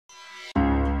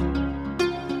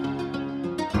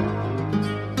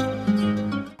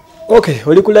Okay,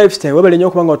 oli ku lifestyle webale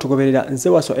nnyo kubanga otugoberera nze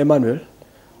Waso Emmanuel.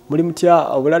 Muli mutya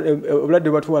obulade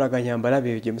bwatuwalaganya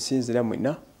mbalabe gye musinzira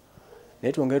mwenna.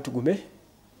 Naye twongere tugume.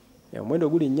 Omwendo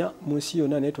gulinnya mu nsi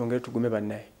yonna naye twongere tugume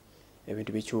bannaye.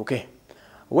 Ebintu bikyuke.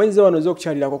 Wenze wano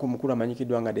z'okukyalirako ku mukulu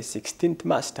amanyikiddwa nga the 16th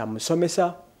master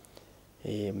musomesa.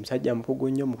 Musajja mukugu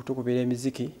nnyo mu kutukubira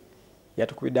emiziki.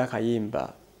 Yatukubidde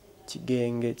akayimba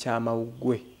kigenge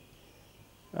ky'amawuggwe.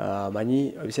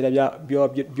 Manyi ebiseera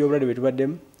by'obulade bwe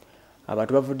tubaddemu.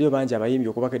 Abantu bavuddeyo bangi abayimbi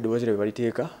okubaka eddoboozi lye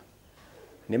baliteeka.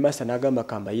 Ne master n'agamba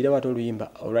kambayira wato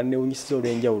oluyimba olwannewunyisiza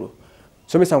olw'enjawulo.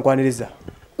 Somesa nkwaniriza.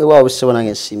 Weewaawo ssebo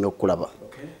nange nsiimye okukulaba.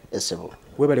 Esebo.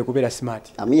 Webale kubeera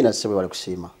smart. Amiina ssebo bali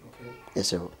kusiima.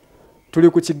 Esebo. Tuli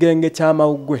ku kigenge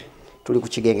ky'amawuggwe. Tuli ku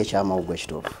kigenge ky'amawuggwe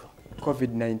ekituufu.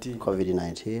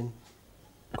 COVID-19.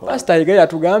 Pastor Yiga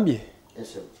yatugambye.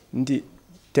 Esebo. Nti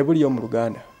tebuliyo mu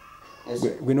Luganda.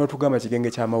 Gwe n'otugamba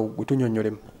kigenge ky'amawuggwe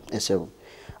tunnyonnyolemu. Esebo.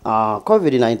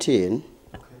 COVID-19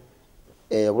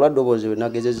 obulwadde obwozi bwe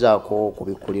nagezezzaako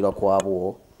kubikkulirwa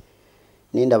kwabwo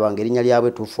nindaba ng'erinnya lyabwe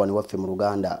etuufu wano waffe mu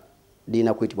Luganda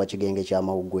lirina kuyitibwa kigenge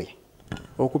ky'amawuggwe.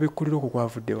 Okubikkulirwa okwo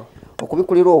kwavuddewa?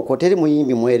 Okubikkulirwa okwo teri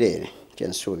muyimbi mwereere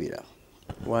kyensuubira.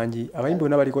 Wangi abayimbi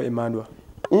bonna baliko emmandwa?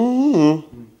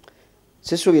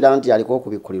 Sisuubira nti aliko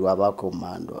okubikkulirwa abaako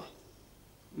mmandwa.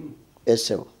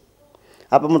 Esebo.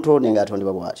 Apa mutonde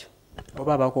ng'atondebwa bw'atyo.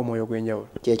 Oba abaako omwoyo gw'enjawulo?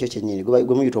 Kyekyo kyennyini gwe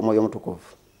muyita omwoyo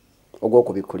omutukuvu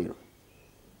ogw'okubikkulirwa.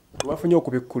 Wafunye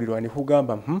okubikkulirwa ne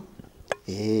kugamba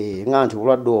nga nti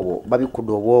obulwadde obwo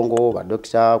babikkudde obwongo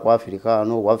badokita ku Afirika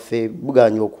waffe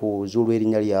buganye okuzuulwa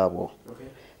erinnya lyabwo.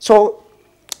 So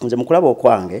nze mu kulaba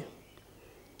okwange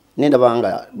nendaba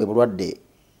nga bwe bulwadde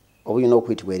obulina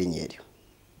okuyitibwa erinnya eryo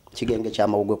kigenge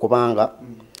ky'amawuggwe kubanga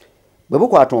bwe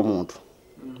bukwata omuntu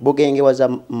bugengewaza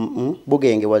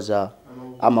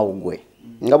amawuggwe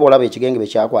nga bw'olaba ekigenge bwe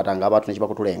kyakwata nga abantu ne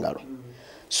kibakutula engalo.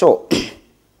 So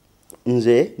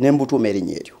nze ne mbutuuma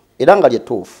erinnya eryo era nga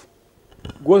lyettuufu.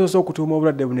 Gw'osoose okutuuma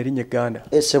obulwadde buno erinnya egganda?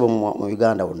 Essebo mu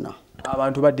Uganda wonna.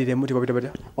 Abantu baddiremu tibabita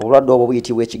batya? Obulwadde obwo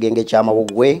buyitibwa ekigenge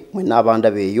ky'amawuggwe mwenna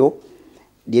abandaba eyo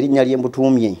lyerinnya lye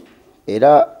mbutuumye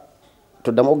era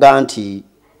toddamu ga nti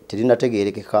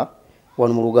terinategeerekeka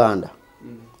wano mu Luganda.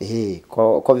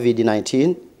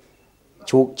 COVID-19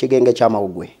 kigenge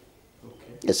ky'amawuggwe.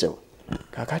 Esebo.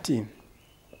 Kakati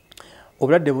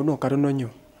obulwadde buno katono nnyo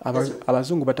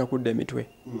abazungu batakudde emitwe.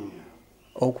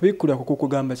 Okubikkulirwa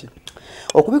kukugamba ki?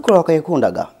 Okubikkulirwa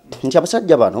kwekundaga nti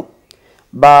abasajja bano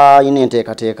balina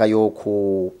enteekateeka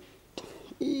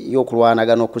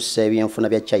y'okulwanagana okussa ebyenfuna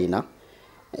bya China,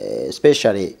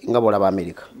 especially nga bw'olaba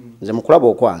America. Nze mu kulaba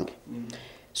okwange.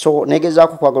 So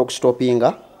negezaako kwagala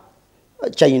okusitopinga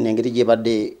China engeri gye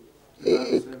badde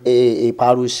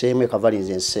epaaluuseemu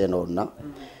ekavalinze ensi eno yonna.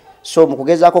 So mu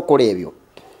kugezaako okukola ebyo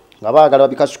nga baagala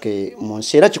babikasuke mu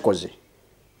nsi era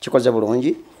kikoze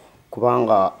bulungi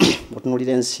kubanga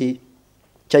otunulira ensi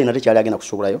China tekyali agenda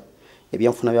kusuubulayo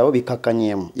ebyenfuna byabwe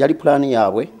bikakkanyeemu. Yali pulaani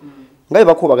yaabwe nga bwe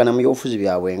bakuubagana mu byobufuzi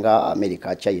byabwe nga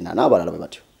America, China n'abalala bwe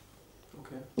batyo.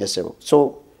 Esebo.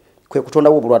 So kwe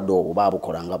kutondawo obulwadde obwo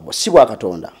baabukola nga bo si bwa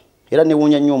Katonda era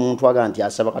newuunya nnyo omuntu aga nti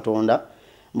asaba Katonda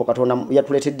mbu Katonda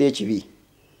yatuleetedde ekibi.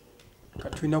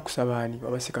 Katulina kusaba ani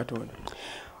waba si Katonda?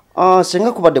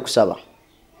 Singa kubadde kusaba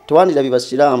tewandira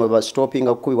bibasiraamu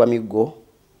basitopinga kukubibwa miggo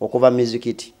okuva mu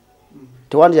mizikiti.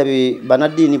 Tewandira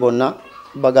banaddiini bonna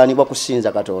bagaanibwa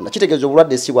kusinza Katonda. Kitegeeza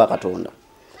obulwadde si bwa Katonda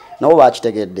nabo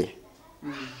baakitegedde.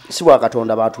 Si bwa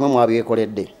Katonda batume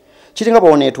mwabyekoledde. Kiringa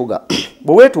bw'oneetuga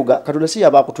bwe weetuga Katonda si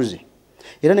yaba akutuze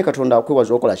era ne Katonda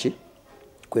akwebaza okola ki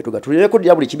kwetuga. Tulireko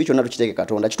ddira buli kibi kyonna tukiteeke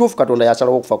Katonda. Kituufu Katonda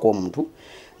yasalawo okufa kw'omuntu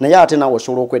naye ate naawe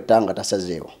osobola okwetta nga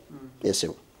tasazeewo.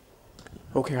 Esebo.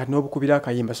 Okay, kati n'obukubira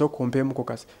akayimba so kumpeemuko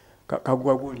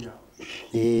kagwagunya.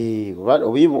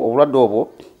 Obulwadde obwo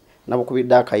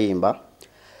nabukubidde akayimba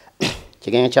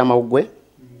kigenge ky'amawuggwe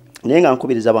naye nga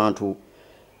nkubiriza abantu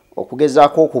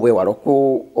okugezaako okubwewala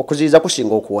okuziyiza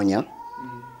kusinga okuwonya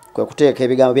kwe kuteeka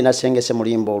ebigambo binasengese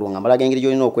mulimba olwo nga mbalaga engeri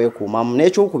gy'olina okwekuumamu.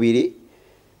 N'ekyokubiri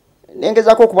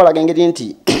nengezaako okubalaga engeri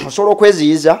nti osobola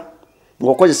okweziyiza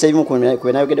ng'okozesa ebimu ku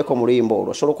binayogeddeko mulimba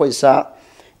olwo. Osobola okukozesa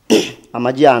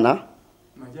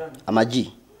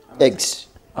amagi eggs.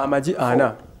 Amagi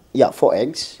ana? Yeah, 4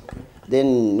 eggs.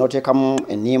 Then noteekamu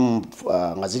ennimu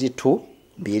nga ziri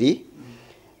 2.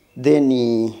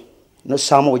 Then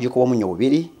nossaamu obugiko bw'omunnyo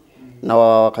 2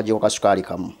 n'akagiko ka sukaali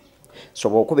kamu. So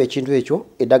bw'okuba ekintu ekyo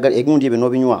eddagala egundi ebyo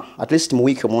n'obinywa at least mu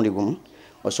wiiki omurundi gumu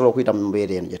osobola okuyita mu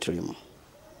mbeera eno gye tulimu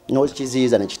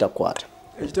n'okiziyiza ne kitakwata.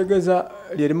 Ekitegeeza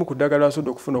lyerimu ku ddagala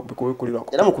lwasobodde okufuna okubikkulirwa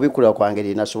era mu kubikkulirwa kwange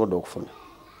linasobodde okufuna.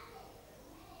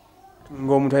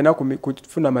 Ng'omuntu alina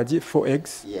kufuna amagi 4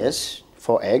 eggs. Yes.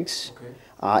 4 eggs,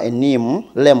 ennimu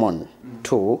lemon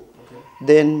 2,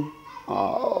 then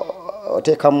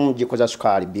otekamu jiko za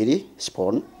sukali 2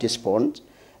 spoon, teaspoons,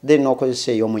 then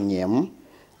okozesa ey'omunyemu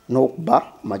n'okuba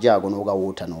majago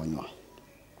n'ogawuuta n'onywa.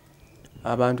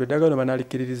 Abantu eddagala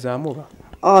banalikiririzaamu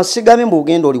ba? Sigambe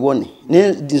mbugenda oliwone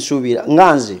ne nsuubira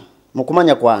nganze mu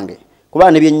kumanya kwange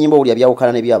kuba ne byennyimba olya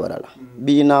byawukana ne byabalala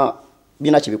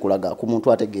bina kibikulaga ku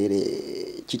muntu ategeere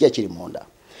kiki ekiri munda.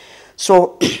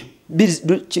 So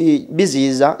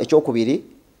biziiza ekyokubiri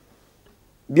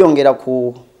byongera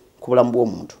ku bulamu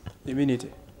bw'omuntu. Immunity.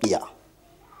 Yeah.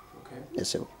 Okay.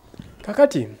 Yes, sir.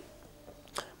 Kakati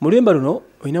mu luyimba luno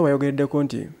olina wayogeddeko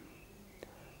nti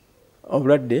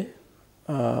obulwadde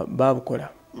babukola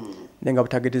nenga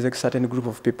butageteze certain group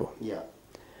of people. Yeah.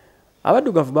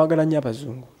 Abaddugavu baagala nnyo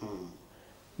abazungu.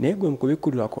 Naye gwe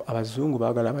mukubikkulirako abazungu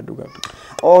baagala abaddugavu.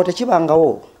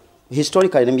 Tekibangawo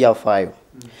historically ne byafaayo.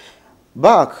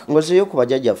 Back ngozeyo ku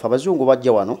bajjajjaffe abazungu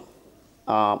bajja wano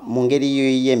mu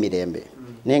ngeri y'emirembe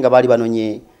naye nga baali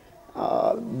banonye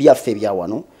byaffe ebya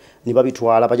wano ne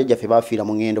babitwala bajjajjaffe baafiira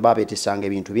mu ngendo baabeetesanga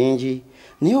ebintu bingi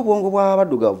naye obwongo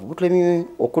bw'abaddugavu butulemye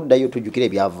okuddayo tujjukire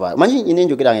ebyavaayo. Manyi nyina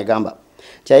enjogera ng'egamba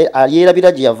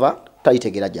yeerabira gye yava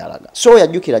talitegeera gy'alaga, so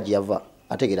yajjukira gye yava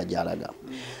ategeera gy'alaga.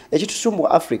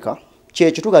 Ekitusumbuwa Africa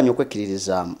kyekyo tuganya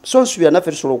okwekkiririzaamu, so nsuubira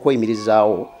naffe tusobola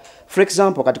okweyimirizaawo. For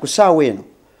example kati ku ssaawa eno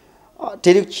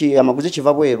teri amaguzi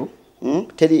kiva bweru,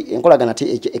 teri enkolagana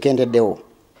ekendeddewo.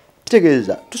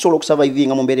 Kitegeeza tusobola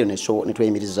okusurvivinga mu mbeera eno ne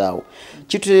tweyimirizaawo.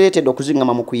 Kituleetedde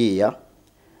okuzingama mu kuyiiya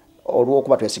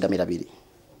olw'okuba twesigamira biri.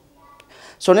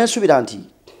 So nensuubira nti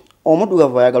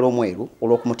omuddugavu ayagala omweru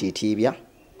olw'okumutiitiibya.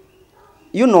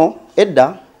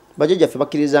 Edda bajjajjaffe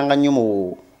bakkirizanga nnyo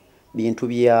mu bintu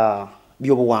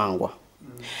by'obuwangwa.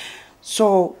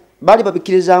 So baali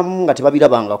babikkirizaamu nga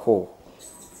tebabirabangako.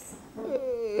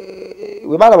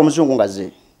 We baalaba omuzungu nga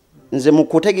nze mu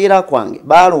kutegeera kwange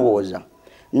baalowooza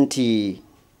nti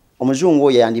omuzungu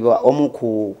oyo yandiba omu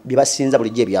ku bye basinza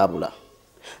bulijjo ebyabula.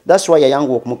 That's why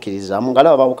yayanguwa okumukkiririzaamu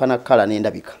ng'alaba bawukana kkala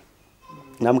n'endabika.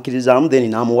 N'amukkiririzaamu then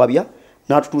n'amuwabya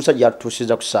n'atutuusa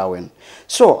gy'atutuusiza ku ssaawa eno.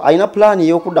 So alina pulaani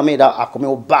ey'okuddamu era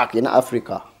akomewo back in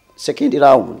Africa second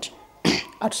round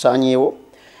atusaanyeewo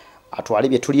atwale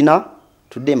bye tulina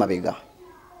tudde emabega.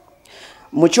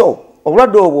 Mukyo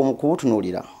obulwadde obwo mu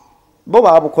kubutunuulira bo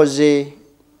baabukoze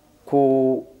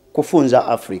kufunza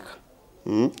Africa.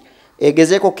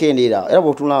 Egezeeko kendeera era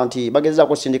bw'otunula nti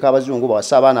bagezaako sindika abazungu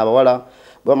bawasa abaana abawala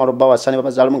bwamala bawasa ne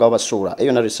babazaalamu nga babasuula.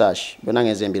 Eyo na research byonna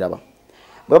ngenze mbiraba.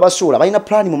 Bwe babasuula balina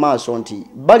pulaani mu maaso nti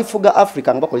balifuga Africa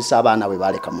nga bakozesa abaana bwe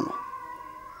baaleka muno.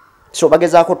 So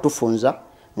bagezaako tufunza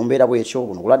mu mbeera bw'ekyo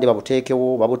buno obulwadde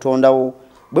babuteekewo babutondawo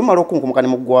bwe mala okunkumuka ne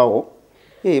muggwawo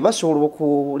basobola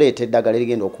okuleeta eddagala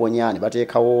erigenda okuwonya ne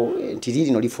bateekawo nti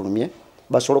lirino lifulumye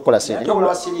basobola okukola sente.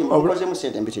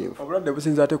 Obulwadde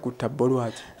businza ate kutta bbo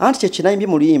lwaki? Anti kyekinayimbye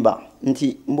mu luyimba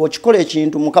nti mbw'okikola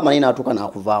ekintu Mukama naye n'atuuka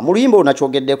n'akuvaamu. Mu luyimba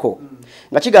lunakyogeddeko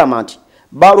nga kigamba nti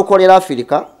baalukolera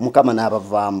Afirika Mukama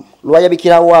n'abavaamu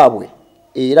lwayabikira waabwe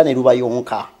era ne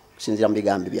lubayonka kusinziira mu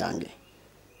bigambo byange.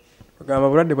 Bagamba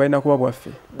obulwadde bwalina kuba bwaffe.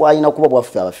 Bwalina kuba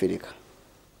bwaffe Abafirika.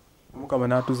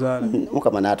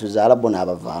 Mukama n'atuzaala bo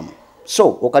n'abavaamu.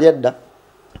 So okalya dda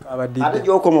ate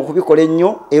gy'okoma okubikola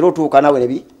ennyo era otuuka nawe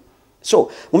nebi. So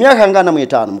mu myaka nga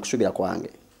 45 mu kusuubira kwange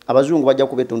abazungu bajja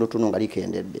kuba ettonotono nga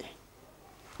likendedde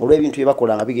olw'ebintu bye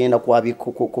bakola nga bigenda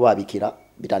kubaabikira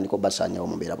bitandika obbasaanyawo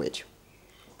mu mbeera bw'etyo.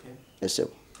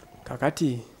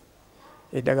 Kakati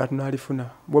eddagala tunaalifuna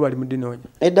bo bali mu dinoonya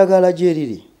eddagala gye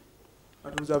riri.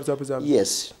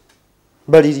 Yes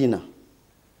balirina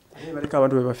baleka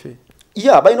abantu be bafe.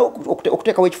 Balina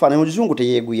okuteekawo ekifaananyi. Omuzungu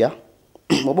teyeeguya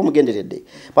oba omugenderedde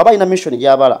baba alina mission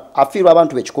gy'abala afiirwa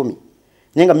abantu be 100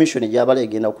 naye nga mission gy'abala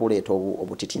egenda okuleeta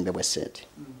obutitimbe bw'essente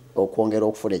okwongera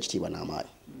okufuna ekitiibwa n'amaanyi.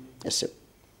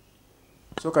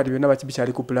 So kati byonna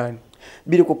bikyali ku plan.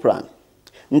 Biri ku plan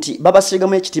nti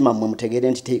babasigamu ekitima mmwe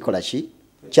mutegeere nti teikola ki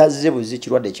kyazze buzi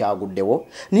kirwadde kyaguddewo.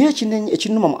 Naye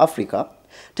ekinuma mu Africa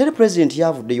teri president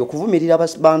yavuddeyo okuvumirira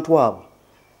bantu abo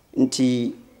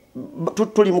nti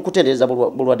tuli mu kutendereza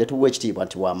bulwadde tubuwa ekitiibwa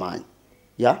nti bw'amaanyi.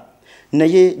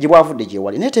 Naye gye bwavudde gye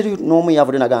wali naye teri n'omu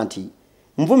yavudde naga nti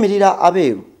nvumirira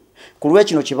abeeru ku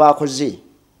lw'ekino kye baakoze.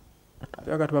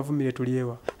 Tubavumire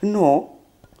tulyewa? No,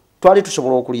 twali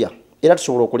tusobola okulya era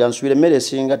tusobola okulya nsuubira emmere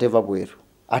esinga teva bweru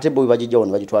ate bo bagijjawo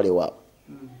ne bagitwala ewaabwe.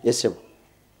 Yesebo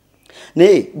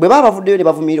naye bwe baba bavuddeyo ne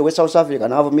bavumirira we South Africa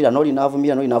n'avumira n'oli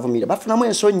n'avumira bafunamu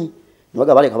ensonyi ne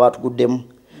baga baleka baatuguddemu.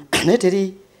 Naye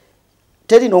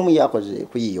teri n'omu yakoze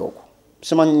kuyiiya okwo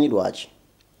simanyi lwaki.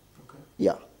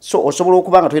 So osobola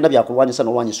okuba nga tolina byakulwanyisa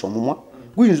n'olwanyisa omumwa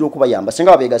guyinza okubayamba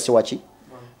singa babeegase waki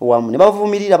wamu ne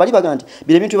bavumirira bali baga nti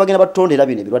bile bintu bagenda batondera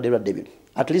bino birwadde bino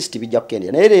at least bijja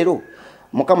kukendera naye leero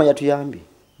mukama yatuyambye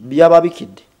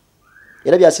byababikidde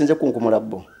era byasinze kunkumula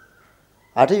bo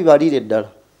ate bibalire ddala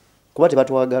kuba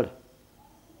tebatwagala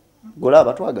gola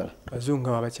batwagala bazungu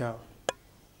abakyawa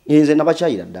nze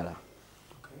nabakyayira ddala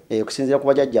okusinziira ku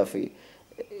bajjajjaffe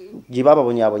gye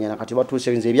bababonyabonya nakati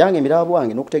batuuse nze ebyange emiraba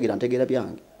bwange n'okutegeera ntegeera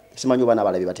byange simanyi oba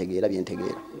n'abalabi bategeera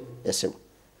byentegeera esebo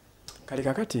kale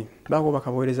kakati baako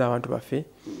bakabooleza abantu baffe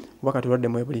oba katulwadde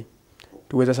mu ebuli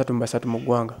tuweza 3 mu 3 mu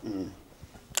ggwanga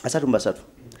 3 mu 3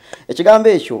 ekigambo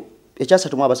ekyo ekya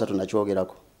 3 mu 3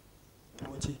 nakyogerako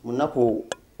munaku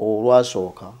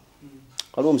olwasooka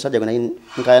waliwo omusajja gwe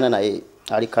nkayana naye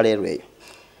ali kaleero eyo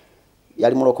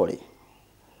yali mulokole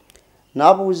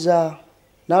n'abuuza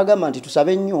n'agamba nti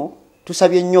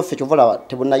tusabye nnyo ffe kyovula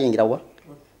tebunnayingirawa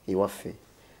ewaffe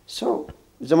so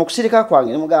nze mu kusirika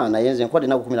kwange nemugamba naye nze nkwadde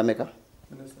nakukumira meka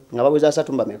nga babuuza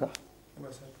 3 mba meka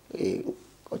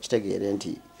okitegeere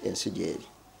nti ensi gyeri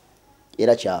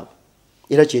era kyabo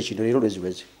era kyekintu leero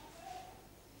lweziweze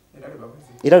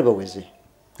era lwebaweze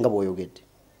nga bw'oyogedde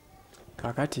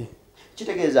kakati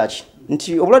kitegeeza ki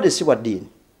nti obulwadde si bwa ddiini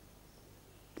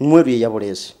mweru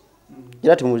yeyabuleesi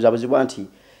era temubuzabuzibwa nti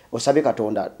osabye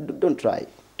katonda don't try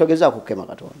togezaako kukema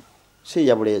katonda si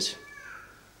yeyabuleesi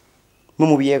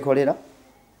mumubyekolera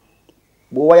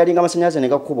bw'owayalinga amasannyalaze ne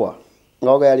gakubwa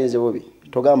nga wagayalinze bubi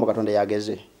togamba katonda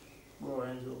yageze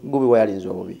gubi wayalinze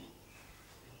obubi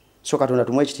so katonda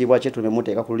tumuwe ekitiibwa kye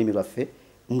tunemuteeka ku lulimi lwaffe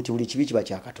nti buli kibi kiba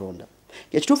kya katonda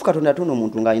ekituufu katonda yatunda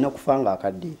omuntu ng'alina kufa nga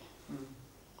akadde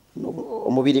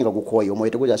omubiri nga gukooye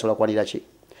omwoyo tegujja asobola kwanira ki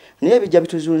naye ebijja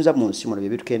bituzunza mu nsi muno bye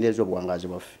bitukendeeza obuwangaazi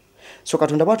bwaffe so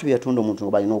katonda bwatu bye yatunda omuntu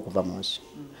nga balina okuva mu nsi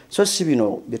so si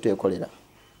bino bye twekolera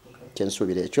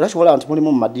kyensuubira ekyo era kibola nti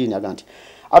mulimu mu madiini aga nti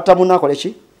atta munno akole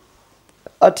ki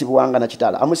attibwanga na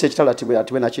kitala amusa ekitala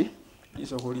atibwe naki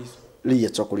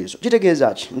liyetsa ku liiso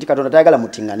kitegeeza ki nti katonda tayagala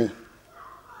mutiŋŋane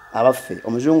abaffe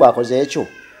omuzungu akoze ekyo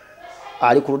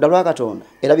ali ku ludda lwa katonda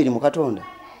era biri mu katonda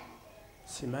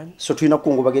so tulina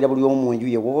kukungubagira buli omu mu nju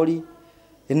ye wooli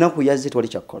ennaku yazze tewali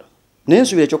kyakkola naye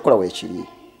nsuubira ekyokukola weekiri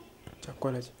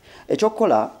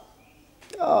ekyokukola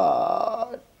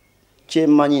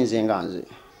kyemmanyi nze nga nze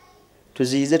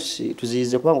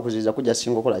tuziyize kubanga okuziyiza kujja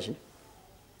singa okola ki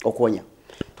okuwonya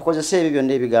tukozese ebyo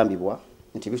byonna ebigambibwa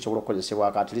nti bisobola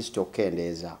okukozesebwako at least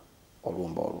okukendeeza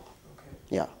olumba olwo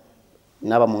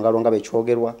naaba mu ngalo nga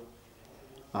bekyogerwa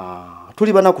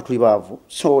tuli banaku tuli baavu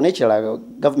so nekirala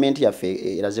gavumenti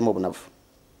yaffe erazemu obunafu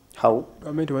how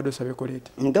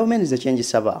gavumenti ze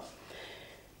kyengisaba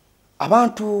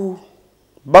abantu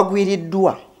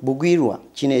bugwirwa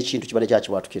kino ekintu kibadde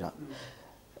kyakibwatukira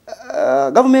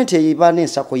gavumenti eyiba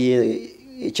n'ensako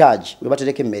charge we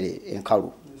batereka emmere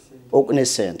enkalu ne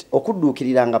sente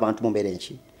okudduukirira nga abantu mu mbeera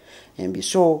enki embi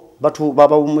so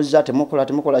babawummuza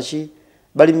temukola ki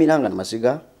balimiranga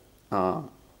namasiga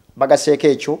bagaseeko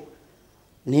ekyo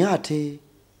naye ate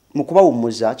mu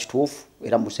kubawummuza kituufu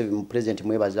era mu pulezidenti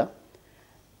mwebaza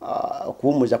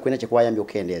okuwummuza kwena kyekwayambye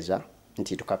okukendeeza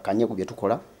nti tukakkanye ku bye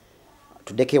tukola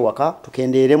tuddeko ewaka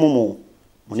tukendeeremu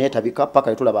mu neetabika paka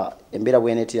letulaba embeera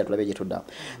bweneetira tulabe gye tudda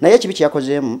naye ekibi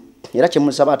kyeyakozeemu era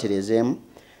kyemusaba atereezeemu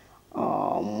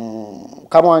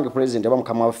mukama wange pulezidenti oba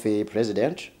mukama waffe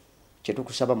pulezidenti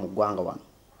kyetukusaba mu ggwanga wano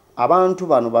abantu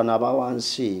bano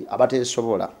abawansi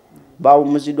abateesobola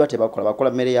bawummuziddwa tebakola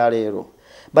bakola mmere ya leero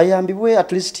bayambibwe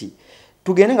at least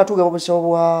tugende nga tugaba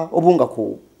obusawo obunga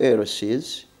ku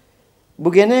LCs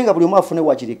bugende nga buli omu afune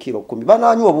wakirikiro 10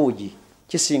 bananywa obuugi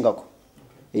kisingako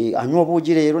anywa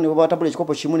obuugi leero ne batabula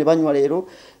ekikopo kimu ne banywa leero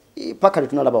paka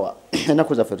tunalabawa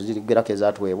ennaku zaffe tuzirigerako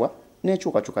ezatwebwa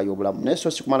n'enkyukakyuka y'obulamu naye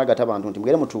so si kumala gata abantu nti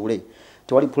mugere mutuule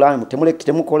tewali plan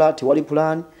temukola tewali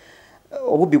plan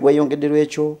obubbi bweyongedde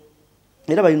lwekyo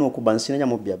era balina okuba nsinenya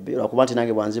mu byabbe lwakuba nti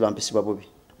nange bwanzi bampisibwa bubi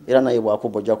era naye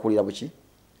bwakuba ojja kuwulira buki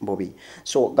bubi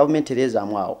so gavumenti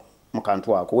ereezaamu awo mu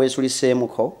kantu ako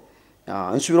weesuliseemuko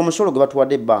nsuubira omusolo gwe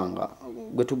batuwadde ebbanga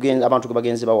abantu gwe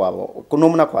bagenzi bawaabo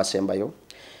n'omunaku asembayo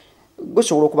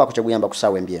gusobola okubaako kyeguyamba ku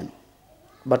ssaawa embi eno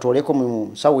batooleko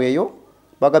mu ssaawa eyo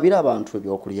bagabire abantu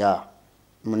ebyokulya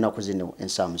mu nnaku zino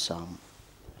ensaamusaamu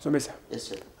somesa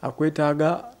akwetaaga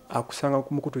akusanga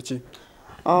ku mukutu ki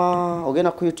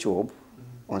ogenda ku YouTube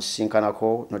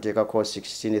onsisinkanako noteekako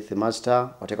 16th master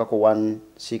oteekako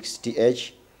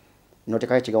 160h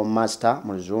noteekako ekigambo master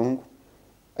mu luzungu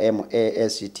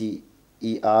MASTER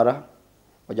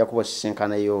ojja kuba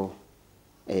osisinkanayo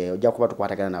ojja kuba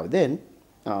tukwatagana nawe then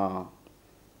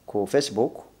ku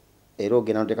Facebook era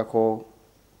ogenda noteekako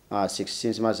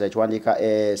 16th master ekiwandiika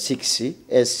 6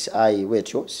 SI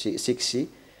wetyo 6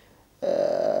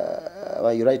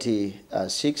 you write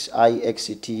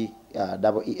 6IXTEEN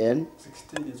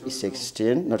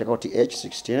 16 noteka th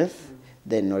 16th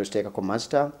then noteekako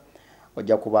master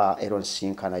ojja kuba era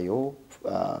onsisinkanayo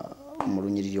mu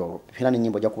lunyiriri olwo era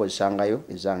n'ennyimba ojja kuba ozisangayo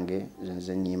ezange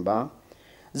zenze ennyimba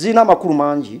zirina amakulu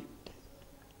mangi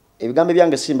ebigambo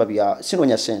byange simba bya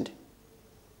sinoonya ssente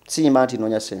siyimba nti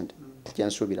noonya ssente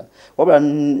kyensuubira wabula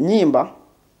nnyimba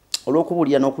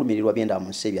olw'okubuulira n'okulumirirwa byenda mu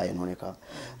nsi ebyayonooneka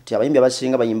ti abayimbi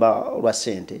abasinga bayimba olwa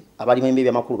ssente abali bayimba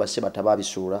ebyamakulu basse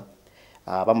batababisuula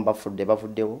abamu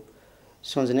bavuddewo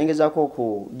so nze nengezaako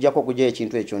okujjako okugyayo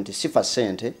ekintu ekyo nti sifa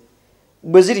ssente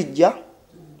bwe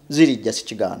zirijja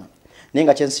sikigaana naye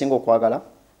nga kyensinga okwagala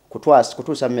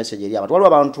kutuusa message eri abantu waliwo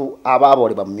abantu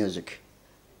abaaboolebwa mu music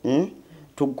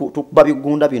tukuba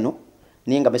bigunda bino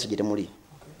naye nga message temuli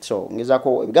so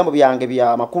ngezaako ebigambo byange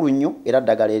bya makulu nnyo era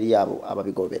ddagala eri abo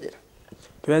ababigoberera.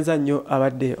 Tuyanza nnyo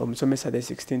abadde omusomesa the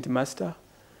 16th master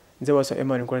nze waso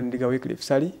Emmanuel Nkolandiga Wycliffe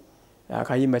Sali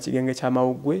akayimba kigenge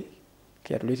ky'amawuggwe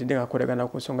keyatuleetedde nga akolagana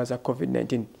ku nsonga za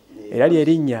COVID-19 era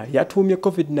ly'erinnya yatuumye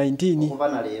COVID-19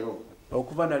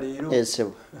 okuva na leero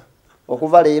esebo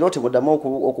okuva leero tebuddamu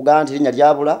okugamba nti linnya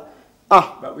lyabula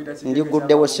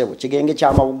ndiguddewo sebo kigenge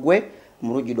ky'amawuggwe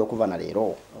mu lujjudde okuva na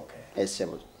leero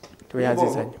esebo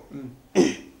tuyanziza nnyo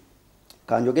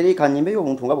kanjogere kanyimbeyo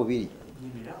omuntu nga bubiri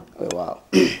waaw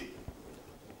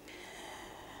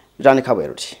tutandika bwe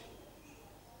ruti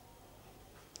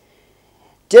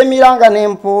temiranga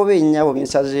n'empooba ennyabo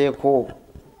binsazeeko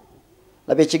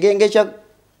laba ekigenge kya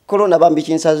korona bambi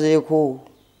kinsazeeko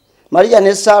Maria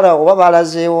ne Sara oba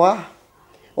balazeewa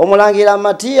omulangira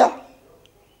Matiya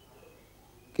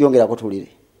yongera kutulire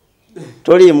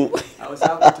tolimu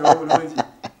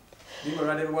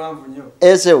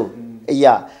esewo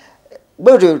ya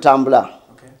bwe tutambula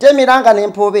temiranga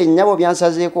n'empooba ennyabo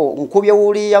byansazeeko nkubye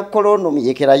wuuli ya korona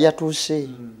omuyekera yatuuse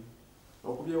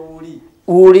okubye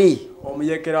wuuli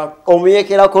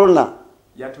omuyekera korona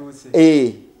yatuuse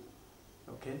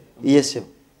yesewo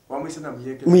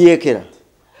muyekera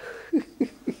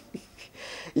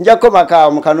nja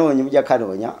komaka mukanoonyi mujja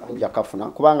kanoonya mujja kafuna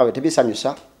kubanga bwe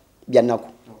tebisanyusa byannaku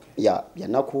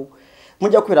byannaku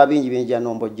mujja kubeera bingi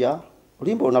nombojja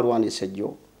olimba oluna luwandiisa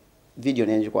jjo video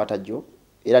nenjikwata jjo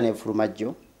era nenfuluma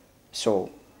jjo so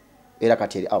era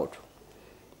kati eri out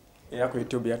era ku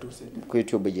YouTube yatuuse ku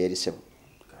YouTube gyerisebo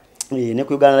ne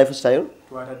ku Uganda Lifestyle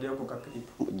twataddeko ka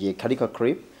clip gye kalika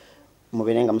clip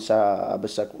mubeerenga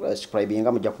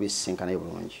subscribinga mujja kubisinkanayo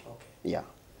bulungi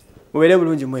mubeere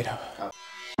bulungi mwera